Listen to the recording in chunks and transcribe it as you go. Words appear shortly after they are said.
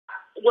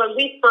when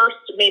we first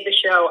made the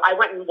show, I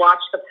went and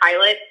watched the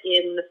pilot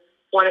in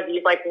one of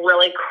these like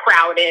really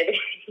crowded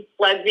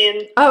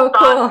lesbian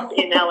spots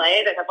in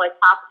LA that have like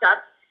popped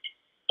up.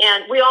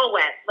 And we all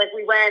went. Like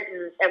we went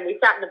and we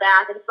sat in the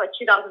back, and it's like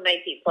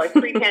 2019, so like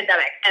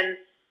pre-pandemic. And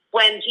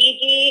when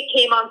Gigi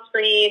came on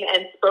screen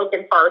and spoke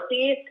in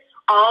Farsi,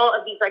 all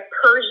of these like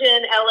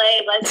Persian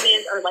LA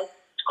lesbians are like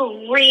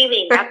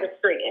screaming at the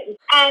screen.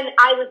 And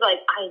I was like,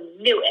 I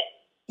knew it.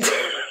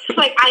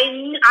 Like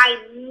I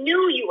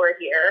knew you were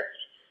here.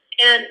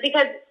 And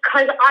because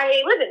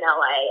I live in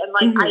LA and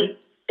like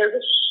there's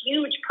a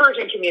huge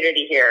Persian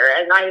community here.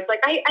 And I was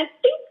like, I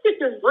think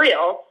this is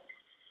real.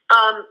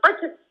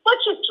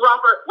 Let's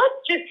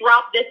just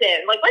drop this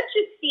in. Like, let's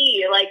just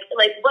see like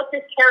what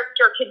this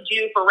character can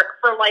do for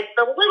like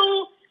the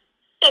little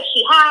that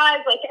she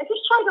has. Like, I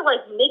just tried to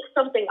like make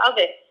something of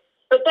it.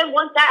 But then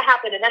once that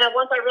happened, and then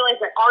once I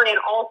realized that Aryan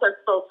also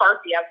spoke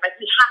Farsi, I was like,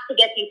 we have to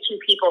get these two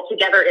people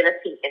together in a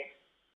scene.